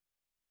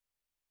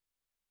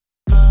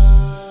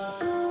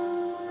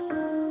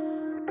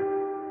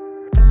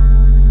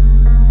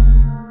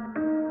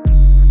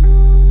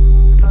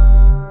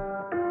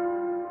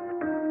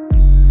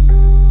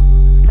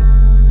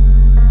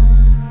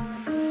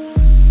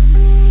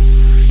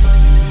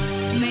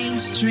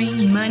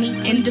Mainstream money,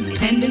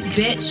 independent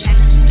bitch.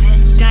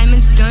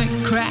 Diamonds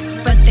don't crack,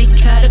 but they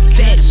cut a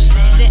bitch.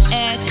 The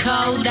air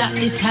cold up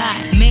this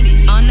high,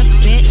 mink on a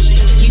bitch.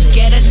 You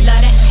get a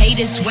lot of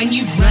haters when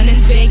you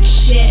running big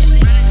shit.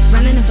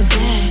 Running up a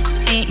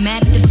bag, ain't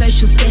mad at the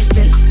social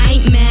distance. I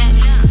ain't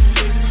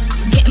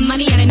mad, getting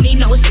money and I need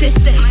no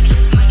assistance.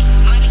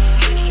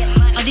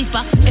 All these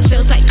boxes, it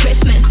feels like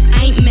Christmas.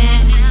 I ain't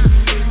mad,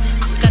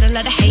 got a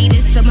lot of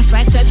haters, so my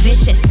swag's so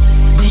vicious.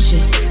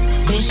 Vicious,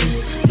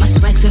 vicious, my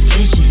swag's so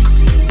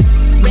vicious.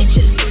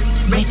 Riches,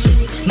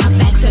 riches, my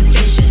bags are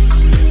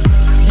vicious.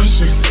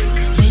 Vicious,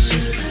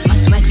 vicious, my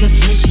swag's so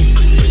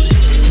vicious.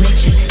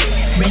 Riches,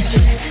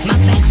 riches, my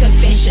bags are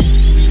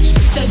vicious.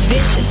 So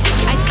vicious,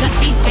 I cut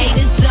these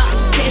haters off.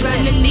 Sit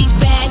running these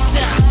bags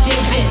up.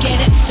 Digit, get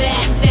it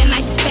fast and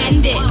I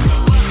spend it.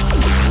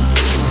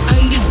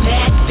 Only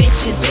bad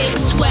bitches, big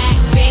swag,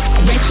 big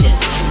riches.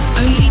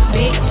 Only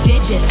big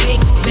digits, big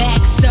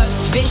bags, so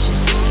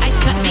vicious. I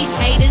cut these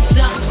haters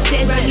off.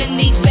 Sit running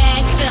these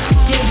bags up.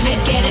 Digit,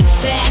 get it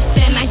fast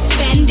and I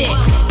spend it.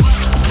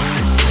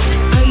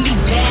 Only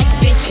bad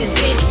bitches,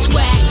 big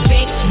swag,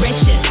 big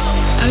riches.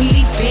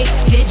 Only big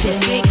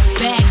digits, big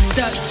bags,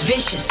 so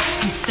vicious.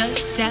 I'm so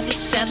savage,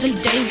 7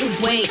 days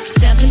awake,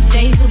 7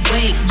 days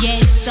awake. Yeah,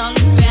 it's all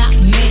about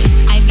me.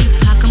 Ivy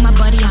Park on my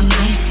body, I'm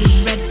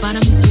icy. Red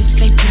bottom boots,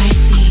 they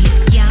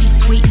pricey. Yeah, I'm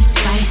sweet and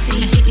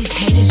spicy. I think these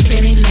haters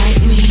really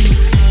like me.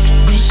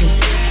 Vicious,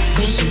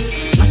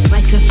 vicious, my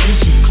swag's so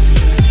vicious.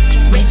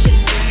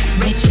 Riches,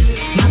 riches,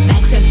 my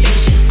bags are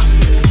vicious.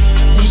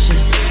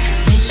 Vicious,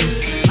 vicious,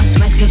 my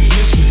swag's so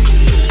vicious.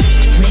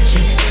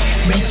 Riches,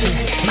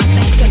 riches, my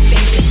bags are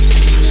vicious.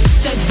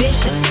 So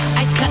vicious,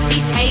 I cut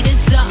these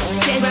haters off.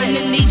 Says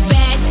running these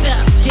bags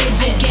up.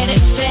 Digit, get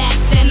it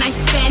fast and I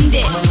spend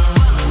it.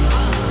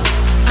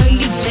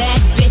 Only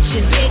bad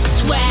bitches, big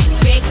swag,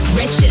 big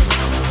riches.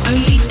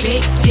 Only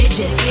big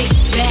digits, big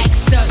bags,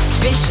 so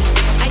vicious.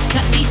 I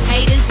cut these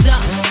haters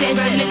off. Says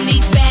running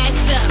these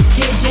bags up.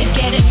 Digit,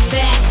 get it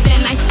fast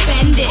and I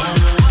spend it.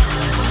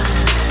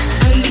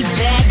 Only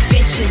bad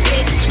bitches,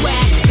 big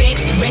swag, big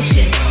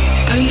riches.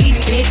 Only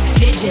big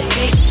digits,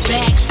 big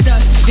bags, so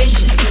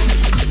vicious.